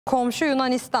Komşu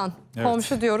Yunanistan. Evet.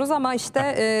 Komşu diyoruz ama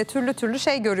işte türlü türlü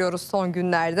şey görüyoruz son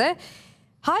günlerde.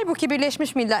 Halbuki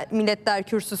Birleşmiş Milletler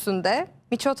Kürsüsü'nde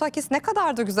Mitsotakis ne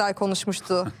kadar da güzel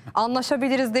konuşmuştu.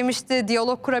 Anlaşabiliriz demişti,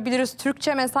 diyalog kurabiliriz,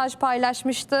 Türkçe mesaj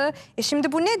paylaşmıştı.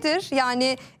 Şimdi bu nedir?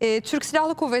 Yani Türk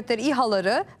Silahlı Kuvvetleri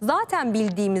İHA'ları zaten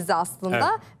bildiğimizi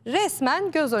aslında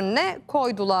resmen göz önüne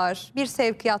koydular. Bir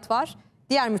sevkiyat var.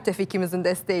 Diğer müttefikimizin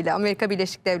desteğiyle Amerika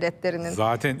Birleşik Devletleri'nin.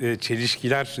 Zaten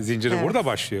çelişkiler zinciri burada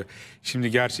başlıyor.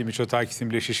 Şimdi gerçi Mitsotakis'in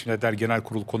Birleşmiş Milletler Genel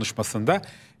Kurulu konuşmasında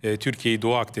Türkiye'yi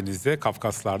Doğu Akdeniz'de,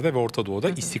 Kafkaslar'da ve Orta Doğu'da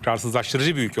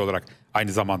istikrarsızlaştırıcı bir ülke olarak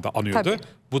aynı zamanda anıyordu. Tabii.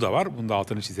 Bu da var. Bunu da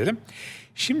altını çizelim.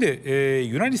 Şimdi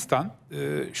Yunanistan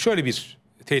şöyle bir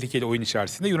tehlikeli oyun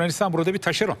içerisinde. Yunanistan burada bir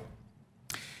taşeron.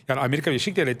 Yani Amerika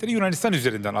Birleşik Devletleri Yunanistan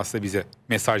üzerinden aslında bize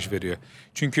mesaj veriyor.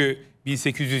 Çünkü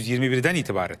 1821'den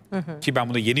itibaren ki ben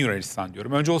buna yeni Yunanistan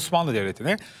diyorum. Önce Osmanlı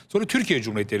Devleti'ne, sonra Türkiye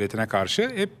Cumhuriyeti Devleti'ne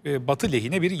karşı hep Batı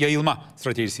lehine bir yayılma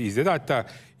stratejisi izledi. Hatta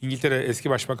İngiltere eski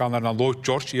başbakanlarından Lloyd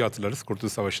George, iyi hatırlarız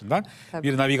Kurtuluş Savaşı'ndan,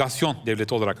 bir navigasyon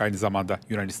devleti olarak aynı zamanda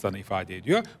Yunanistan'ı ifade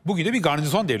ediyor. Bugün de bir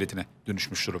garnizon devletine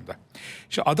dönüşmüş durumda.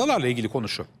 Şimdi adalarla ilgili konu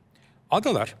şu.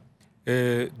 Adalar,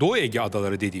 Doğu Ege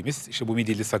adaları dediğimiz, işte bu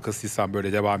Midilli, Sakız, Sisam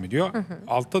böyle devam ediyor.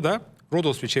 Altta da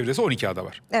Rodos ve çevresi 12 ada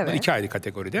var. Evet. İki ayrı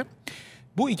kategoride.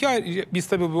 Bu iki ayrı, biz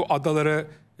tabii bu adaları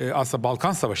aslında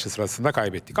Balkan Savaşı sırasında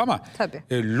kaybettik ama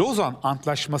Lozan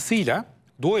Antlaşması'yla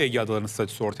Doğu Ege adalarının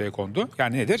statüsü ortaya kondu.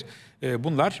 Yani nedir?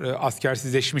 Bunlar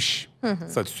askersizleşmiş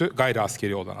statüsü, gayri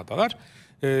askeri olan adalar.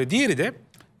 Diğeri de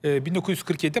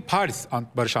 1947'de Paris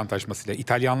Barış Antlaşması'yla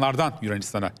İtalyanlardan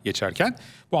Yunanistan'a geçerken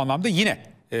bu anlamda yine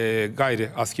gayri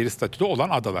askeri statüde olan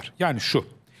adalar. Yani şu,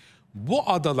 bu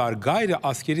adalar gayri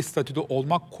askeri statüde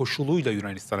olmak koşuluyla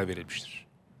Yunanistan'a verilmiştir.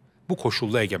 Bu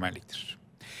koşullu egemenliktir.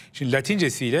 Şimdi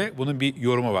Latincesiyle bunun bir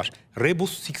yorumu var.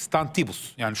 Rebus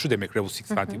sixtantibus, yani şu demek rebus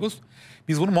sixtantibus.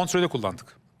 Biz bunu Montreux'de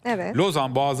kullandık. Evet.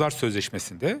 Lozan Boğazlar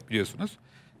Sözleşmesi'nde biliyorsunuz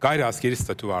gayri askeri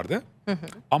statü vardı.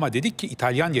 Ama dedik ki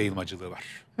İtalyan yayılmacılığı var.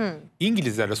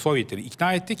 İngilizlerle Sovyetleri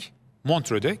ikna ettik.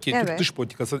 Montreux'de ki Türk dış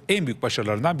politikasının en büyük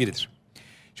başarılarından biridir.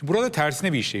 Şimdi burada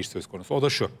tersine bir işleyiş söz konusu. O da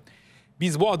şu.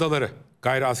 Biz bu adaları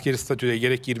gayri askeri statüde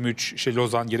gerek 23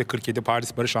 Lozan gerek 47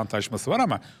 Paris Barış Antlaşması var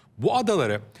ama bu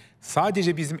adaları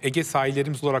sadece bizim Ege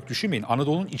sahillerimiz olarak düşünmeyin.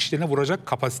 Anadolu'nun içlerine vuracak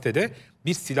kapasitede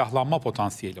bir silahlanma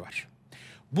potansiyeli var.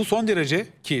 Bu son derece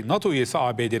ki NATO üyesi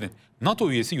ABD'nin,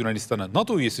 NATO üyesi Yunanistan'ın,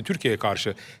 NATO üyesi Türkiye'ye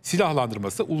karşı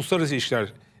silahlandırması Uluslararası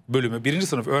İlişkiler Bölümü 1.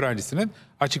 sınıf öğrencisinin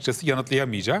açıkçası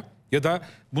yanıtlayamayacağı ya da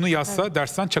bunu yazsa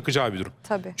dersten çakacağı bir durum.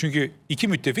 Tabii. Çünkü iki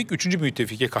müttefik, üçüncü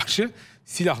müttefike karşı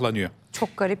silahlanıyor.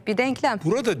 Çok garip bir denklem.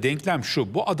 Burada denklem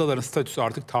şu, bu adaların statüsü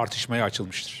artık tartışmaya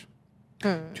açılmıştır.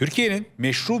 Türkiye'nin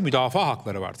meşru müdafaa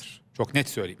hakları vardır. Çok net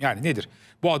söyleyeyim. Yani nedir?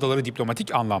 Bu adaları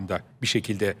diplomatik anlamda bir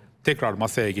şekilde tekrar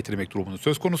masaya getirmek durumunun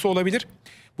söz konusu olabilir.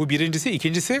 Bu birincisi.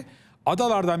 İkincisi,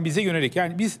 adalardan bize yönelik,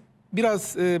 yani biz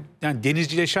biraz yani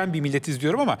denizcileşen bir milletiz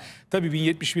diyorum ama tabii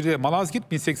 1071'de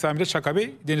Malazgirt, 1081'de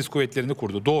Çakabey Deniz Kuvvetleri'ni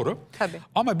kurdu. Doğru. Tabii.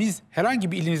 Ama biz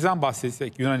herhangi bir ilimizden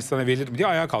bahsetsek Yunanistan'a verilir mi diye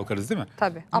ayağa kalkarız değil mi?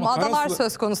 Tabii. Ama adalar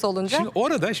söz konusu olunca. Şimdi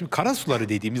orada karasuları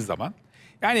dediğimiz zaman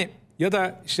yani ya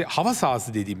da işte hava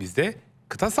sahası dediğimizde,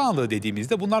 kıta sahanlığı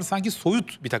dediğimizde bunlar sanki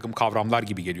soyut bir takım kavramlar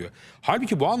gibi geliyor.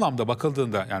 Halbuki bu anlamda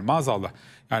bakıldığında yani maazallah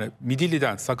yani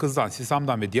Midilli'den, Sakız'dan,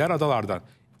 Sisam'dan ve diğer adalardan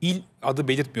İl adı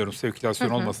belirtmiyorum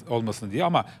sirkülasyon olmasın diye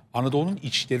ama Anadolu'nun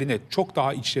içlerine, çok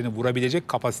daha içlerine vurabilecek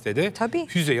kapasitede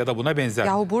füze ya da buna benzer.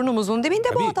 Yahu burnumuzun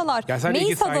dibinde bu adalar.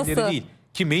 Meis adası. Değil.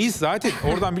 Ki Meis zaten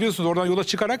oradan biliyorsunuz oradan yola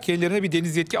çıkarak kendilerine bir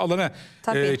deniz yetki alanı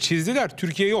çizdiler.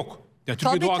 Türkiye yok. Yani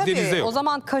Türkiye Doğu Akdeniz'de yok. O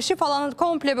zaman Kaşı falan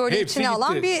komple böyle hepsi içine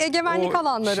alan bir egemenlik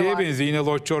alanları var. Şeye benziyor, yine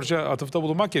Lloyd George'a atıfta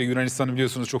bulunmak gerekiyor. Yunanistan'ın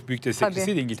biliyorsunuz çok büyük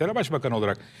destekçisiydi İngiltere Başbakanı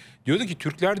olarak. Diyordu ki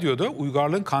Türkler diyordu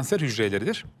uygarlığın kanser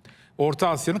hücreleridir. Orta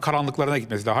Asya'nın karanlıklarına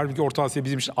gitmesi lazım. Halbuki Orta Asya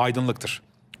bizim için aydınlıktır.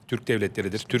 Türk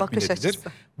devletleridir, Türk milletidir.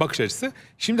 Bakış açısı.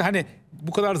 Şimdi hani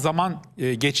bu kadar zaman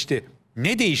geçti.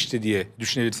 Ne değişti diye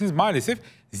düşünebilirsiniz. Maalesef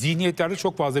zihniyetlerde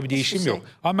çok fazla bir değişim yok.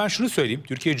 Ama ben şunu söyleyeyim.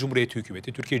 Türkiye Cumhuriyeti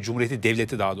hükümeti, Türkiye Cumhuriyeti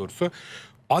devleti daha doğrusu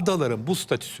adaların bu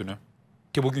statüsünü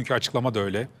ki bugünkü açıklama da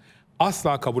öyle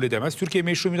asla kabul edemez. Türkiye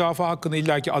meşru müdafaa hakkını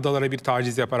illaki adalara bir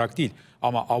taciz yaparak değil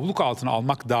ama abluk altına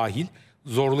almak dahil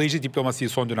zorlayıcı diplomasiyi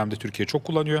son dönemde Türkiye çok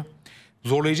kullanıyor.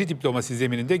 Zorlayıcı diplomasi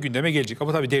zemininde gündeme gelecek.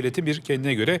 Ama tabii devletin bir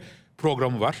kendine göre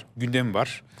programı var, gündemi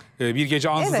var. Bir gece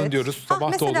ansızın diyoruz, sabah da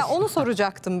olur. Mesela onu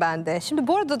soracaktım ben de. Şimdi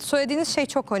bu arada söylediğiniz şey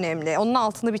çok önemli. Onun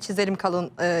altını bir çizelim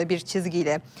kalın bir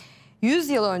çizgiyle. 100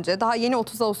 yıl önce, daha yeni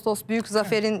 30 Ağustos Büyük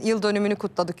Zafer'in yıl dönümünü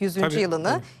kutladık, 100.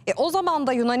 yılını. O zaman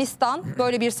da Yunanistan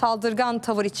böyle bir saldırgan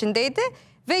tavır içindeydi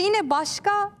Ve yine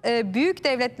başka büyük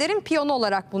devletlerin piyonu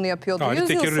olarak bunu yapıyordu. 100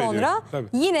 yıl sonra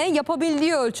yine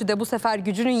yapabildiği ölçüde bu sefer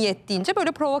gücünün yettiğince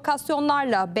böyle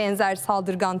provokasyonlarla benzer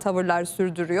saldırgan tavırlar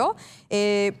sürdürüyor.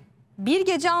 Bir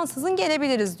gece ansızın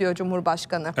gelebiliriz diyor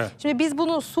Cumhurbaşkanı. Evet. Şimdi biz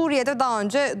bunu Suriye'de daha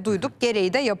önce duyduk,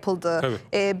 gereği de yapıldı.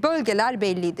 Bölgeler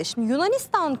belliydi. Şimdi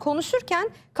Yunanistan konuşurken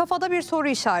kafada bir soru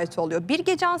işareti oluyor. Bir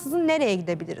gece ansızın nereye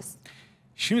gidebiliriz?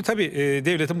 Şimdi tabii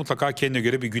devletin mutlaka kendine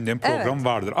göre bir gündem programı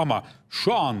vardır. Ama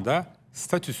şu anda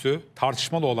statüsü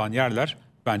tartışmalı olan yerler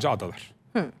bence adalar.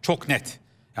 Çok net.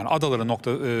 Yani adaların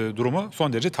durumu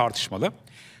son derece tartışmalı.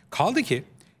 Kaldı ki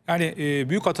yani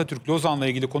Büyük Atatürk Lozan'la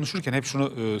ilgili konuşurken hep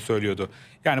şunu söylüyordu.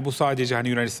 Yani bu sadece hani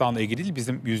Yunanistan'la ilgili değil,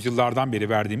 bizim yüzyıllardan beri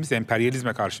verdiğimiz,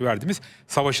 emperyalizme karşı verdiğimiz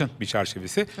savaşın bir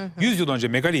çerçevesi. 100 yıl önce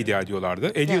Megali iddia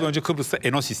ediyorlardı. 50 yıl önce Kıbrıs'ta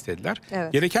Enos istediler.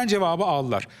 Gereken cevabı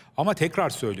aldılar. Ama tekrar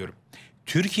söylüyorum.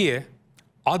 Türkiye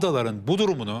adaların bu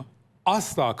durumunu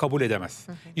asla kabul edemez.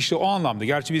 İşte o anlamda,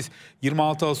 gerçi biz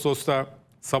 26 Ağustos'ta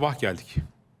sabah geldik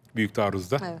Büyük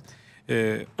Taarruz'da.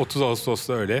 30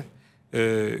 Ağustos'ta öyle.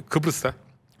 Kıbrıs'ta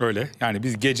öyle. Yani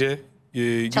biz gece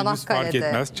gündüz fark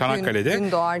etmez. Çanakkale'de.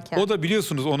 Gün doğarken. O da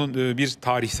biliyorsunuz onun bir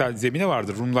tarihsel zemini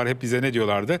vardır. Rumlar hep bize ne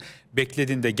diyorlardı?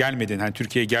 Bekledin de gelmedin. Hani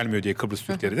Türkiye'ye gelmiyor diye Kıbrıs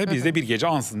Türklerine. Biz de bir gece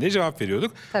ansın diye cevap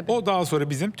veriyorduk. O daha sonra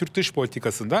bizim Türk dış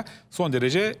politikasında son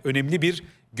derece önemli bir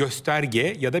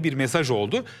gösterge ya da bir mesaj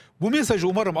oldu. Bu mesajı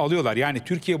umarım alıyorlar. Yani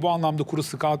Türkiye bu anlamda kuru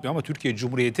sıkı atmıyor ama Türkiye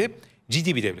Cumhuriyeti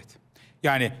ciddi bir devlet.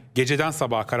 Yani geceden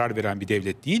sabaha karar veren bir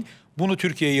devlet değil. Bunu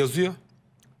Türkiye yazıyor.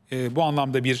 Bu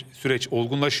anlamda bir süreç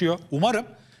olgunlaşıyor. Umarım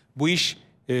bu iş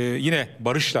yine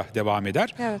barışla devam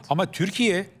eder. Ama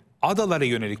Türkiye adalara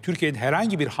yönelik Türkiye'nin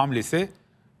herhangi bir hamlesi,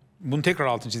 bunu tekrar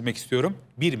altını çizmek istiyorum,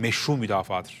 bir meşru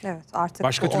müdafadır. Artık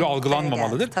başka türlü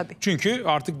algılanmamalıdır. Çünkü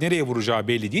artık nereye vuracağı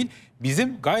belli değil.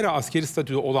 Bizim gayri askeri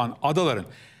statüde olan adaların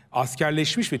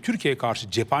askerleşmiş ve Türkiye'ye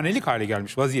karşı cephanelik hale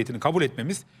gelmiş vaziyetini kabul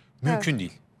etmemiz mümkün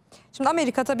değil. Şimdi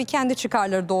Amerika tabii kendi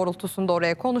çıkarları doğrultusunda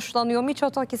oraya konuşlanıyor.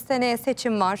 Miçotakis seneye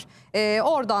seçim var.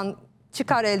 Oradan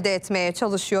çıkar elde etmeye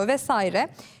çalışıyor vesaire.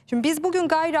 Şimdi biz bugün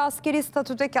gayri askeri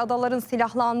statüdeki adaların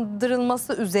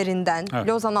silahlandırılması üzerinden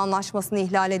Lozan Anlaşması'nın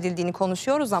ihlal edildiğini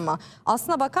konuşuyoruz ama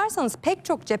aslına bakarsanız pek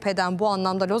çok cepheden bu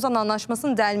anlamda Lozan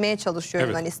Anlaşması'nı delmeye çalışıyor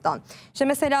Yunanistan. İşte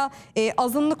mesela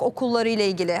azınlık okulları ile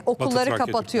ilgili okulları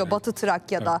kapatıyor Batı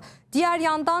Trakya'da. Diğer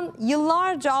yandan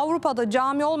yıllarca Avrupa'da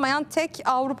cami olmayan tek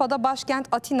Avrupa'da başkent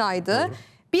Atina'ydı.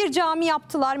 Bir cami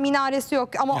yaptılar, minaresi yok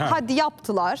ama hadi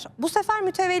yaptılar. Bu sefer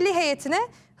mütevelli heyetine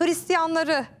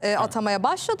Hristiyanları atamaya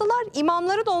başladılar.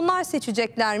 İmamları da onlar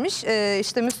seçeceklermiş.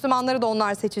 İşte Müslümanları da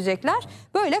onlar seçecekler.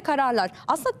 Böyle kararlar.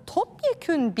 Aslında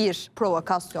topyekün bir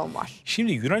provokasyon var.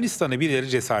 Şimdi Yunanistan'ı birileri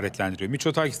cesaretlendiriyor.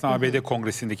 Miçotakis'in ABD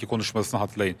Kongresi'ndeki konuşmasını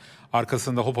hatırlayın.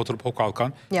 Arkasında hop oturup hop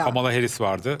kalkan Kamala Harris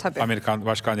vardı. Amerikan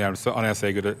Başkan Yardımcısı,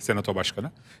 anayasaya göre Senato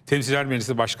Başkanı. Temsilciler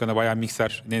Meclisi Başkanı Bayan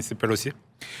Mikser, Nancy Pelosi.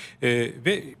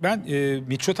 Ve ben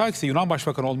Miçotakis'i Yunan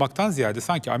Başbakanı olmaktan ziyade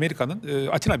sanki Amerika'nın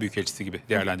Atina Büyükelçisi gibi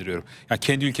değerlendiriyorum. Yani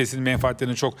kendi ülkesinin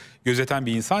menfaatlerini çok gözeten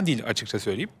bir insan değil, açıkça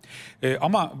söyleyeyim.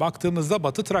 Ama baktığımızda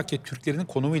Batı Trakya Türklerinin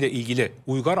konumuyla ilgili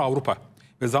Uygar Avrupa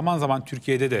ve zaman zaman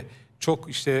Türkiye'de de çok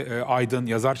işte aydın,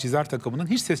 yazar, çizer takımının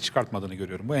hiç ses çıkartmadığını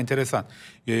görüyorum. Bu enteresan.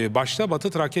 Başta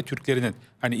Batı Trakya Türklerinin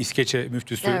hani İskeçe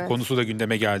müftüsü konusu da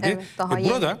gündeme geldi.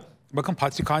 Burada bakın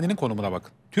Patrikhane'nin konumuna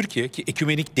bakın. Türkiye ki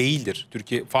ekümenik değildir.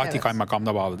 Türkiye Fatih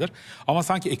Kaymakamına bağlıdır. Ama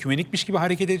sanki ekümenikmiş gibi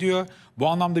hareket ediyor. Bu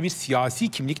anlamda bir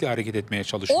siyasi kimlikle hareket etmeye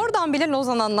çalışıyor. Oradan bile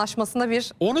Lozan Anlaşması'nda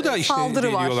bir onu da işte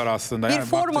saldırı var. Aslında. Bir yani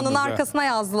formanın arkasına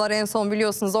yazdılar en son,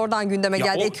 biliyorsunuz. Oradan gündeme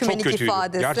geldi ekümenik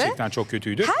ifadesi. Gerçekten çok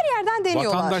kötüydü. Her yerden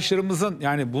deniyorlar. Vatandaşlarımızın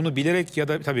yani bunu bilerek ya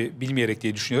da tabii bilmeyerek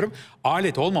diye düşünüyorum,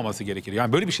 alet olmaması gerekir.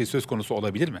 Yani böyle bir şey söz konusu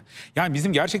olabilir mi? Yani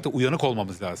bizim gerçekten uyanık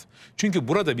olmamız lazım. Çünkü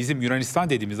burada bizim Yunanistan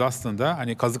dediğimiz aslında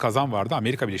hani kazı kazan vardı,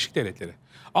 Amerika Birleşik Devletleri.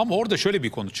 Ama orada şöyle bir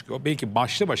konu çıkıyor. Belki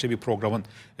başlı başa bir programın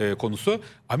konusu.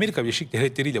 Amerika Birleşik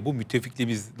Devletleri ile bu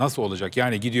müttefikliğimiz nasıl olacak?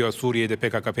 Yani gidiyor Suriye'de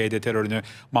PKK-PYD terörünü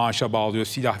maaşa bağlıyor,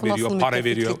 silah veriyor, para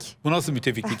veriyor. Bu nasıl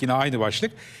müttefiklik? Yine aynı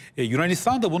başlık.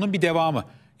 Yunanistan da bunun bir devamı.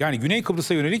 Yani Güney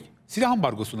Kıbrıs'a yönelik silah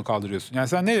ambargosunu kaldırıyorsun. Yani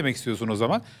sen ne demek istiyorsun o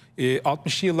zaman?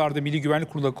 60'lı yıllarda Milli Güvenlik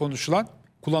Kurulu'nda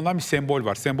kullanılan bir sembol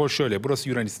var. Sembol şöyle: burası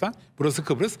Yunanistan, burası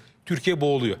Kıbrıs, Türkiye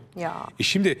boğuluyor.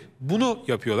 Şimdi bunu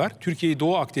yapıyorlar. Türkiye'yi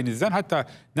Doğu Akdeniz'den, hatta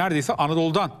neredeyse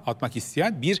Anadolu'dan atmak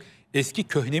isteyen bir eski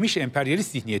köhnemiş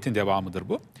emperyalist zihniyetin devamıdır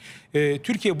bu.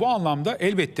 Türkiye bu anlamda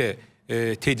elbette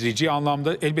tedrici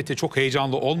anlamda, elbette çok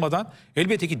heyecanlı olmadan,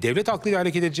 elbette ki devlet aklıyla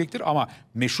hareket edecektir ama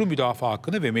meşru müdafaa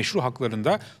hakkını ve meşru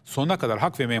haklarında sonuna kadar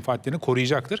hak ve menfaatlerini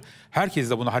koruyacaktır. Herkes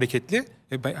de bunu hareketli,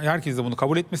 herkes de bunu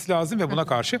kabul etmesi lazım ve buna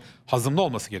karşı hazımlı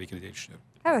olması gerekir diye düşünüyorum.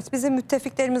 Evet, bizim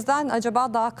müttefiklerimizden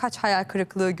acaba daha kaç hayal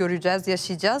kırıklığı göreceğiz,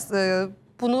 yaşayacağız?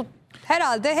 Bunu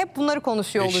herhalde hep bunları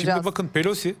konuşuyor olacağız. Şimdi bakın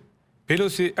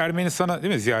Pelosi Ermenistan'a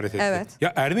değil mi ziyaret etti? Evet.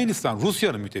 Ya Ermenistan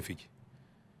Rusya'nın müttefiki.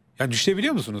 Yani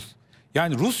düşünebiliyor musunuz?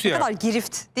 Yani Rusya... Ne kadar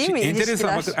girift değil mi enteresan,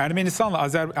 ilişkiler? bakın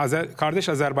Ermenistan'la kardeş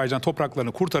Azerbaycan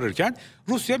topraklarını kurtarırken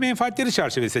Rusya menfaatleri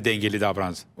çerçevesinde dengeli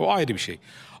davrandı. O ayrı bir şey.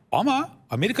 Ama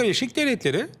Amerika Birleşik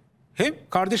Devletleri hem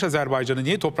kardeş Azerbaycan'ı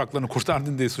niye topraklarını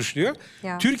kurtardın diye suçluyor.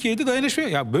 Ya. Türkiye'de dayanışmıyor.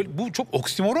 Ya böyle, bu çok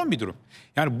oksimoron bir durum.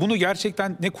 Yani bunu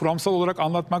gerçekten ne kuramsal olarak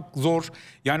anlatmak zor.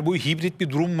 Yani bu hibrit bir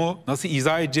durum mu? Nasıl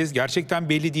izah edeceğiz? Gerçekten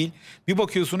belli değil. Bir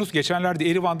bakıyorsunuz geçenlerde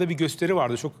Erivan'da bir gösteri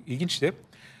vardı. Çok ilginçti.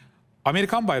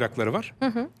 Amerikan bayrakları var.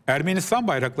 Ermenistan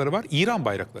bayrakları var. İran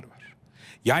bayrakları var.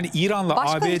 Yani İran'la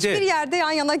Başka ABD... hiçbir yerde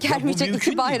yan yana gelmeyecek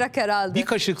iki bayrak herhalde. Bir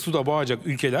kaşık suda boğacak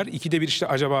ülkeler, ikide bir işte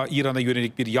acaba İran'a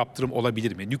yönelik bir yaptırım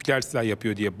olabilir mi? Nükleer silah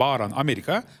yapıyor diye bağıran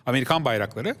Amerikan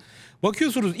bayrakları.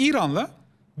 Bakıyorsunuz İran'la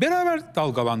beraber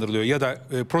dalgalandırılıyor ya da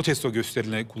protesto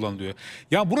gösterilerine kullanılıyor.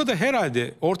 Ya burada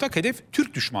herhalde ortak hedef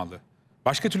Türk düşmanlığı.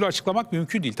 Başka türlü açıklamak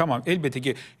mümkün değil. Tamam, elbette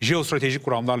ki jeostratejik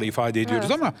kuramlarla ifade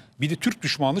ediyoruz ama bir de Türk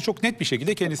düşmanlığı çok net bir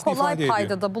şekilde kendisini ifade ediyor. Kolay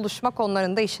paydada buluşmak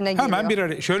onların da işine geliyor.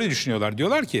 Hemen şöyle düşünüyorlar.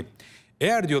 Diyorlar ki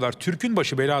eğer diyorlar Türk'ün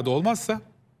başı belada olmazsa,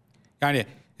 yani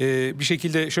bir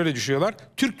şekilde şöyle düşünüyorlar.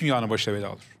 Türk dünyanın başına bela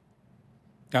olur.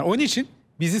 Yani onun için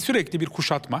bizi sürekli bir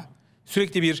kuşatma,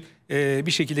 sürekli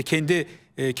bir şekilde kendi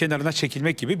kenarına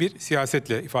çekilmek gibi bir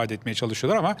siyasetle ifade etmeye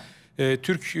çalışıyorlar ama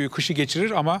Türk kışı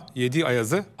geçirir ama yediği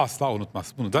ayazı asla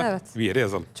unutmaz. Bunu da bir yere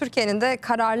yazalım. Türkiye'nin de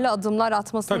kararlı adımlar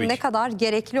atmasının ne kadar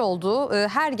gerekli olduğu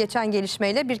her geçen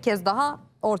gelişmeyle bir kez daha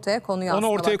ortaya konuyor. Onu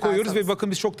ortaya koyuyoruz ve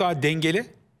bakın biz çok daha dengeli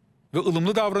ve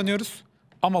ılımlı davranıyoruz.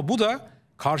 Ama bu da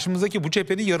karşımızdaki bu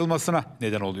cephenin yarılmasına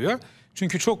neden oluyor.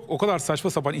 Çünkü o kadar saçma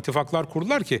sapan ittifaklar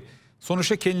kurdular ki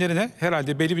sonuçta kendilerine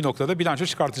herhalde belli bir noktada bilanço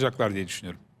çıkartacaklar diye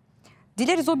düşünüyorum.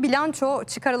 Dileriz o bilanço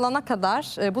çıkarılana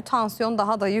kadar bu tansiyon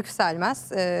daha da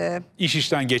yükselmez. İş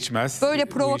işten geçmez. Böyle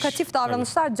provokatif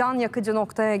davranışlar can yakıcı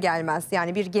noktaya gelmez.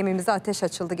 Yani bir gemimize ateş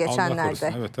açıldı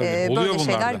geçenlerde. Evet, böyle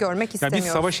şeyler görmek istemiyoruz. Yani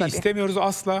biz savaşı istemiyoruz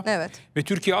asla. Evet. Ve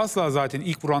Türkiye asla zaten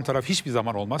ilk vuran taraf hiçbir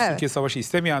zaman olmaz. Türkiye savaşı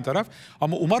istemeyen taraf.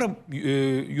 Ama umarım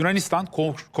Yunanistan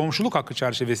komşuluk hakkı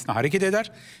çerçevesinde hareket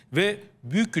eder ve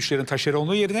büyük güçlerin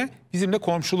taşeronluğu yerine bizimle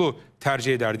komşuluğu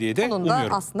tercih eder diye de umuyorum.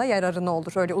 Onun da aslında yararına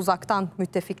olur. Öyle uzaktan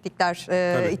müttefiklikler,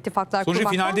 ittifaklar kurmaktansa. Sonuçta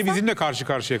finalde bizimle karşı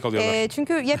karşıya kalıyorlar.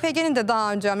 Çünkü YPG'nin de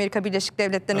daha önce Amerika Birleşik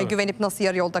Devletleri'ne güvenip nasıl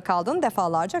yarı yolda kaldığını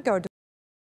defalarca gördük.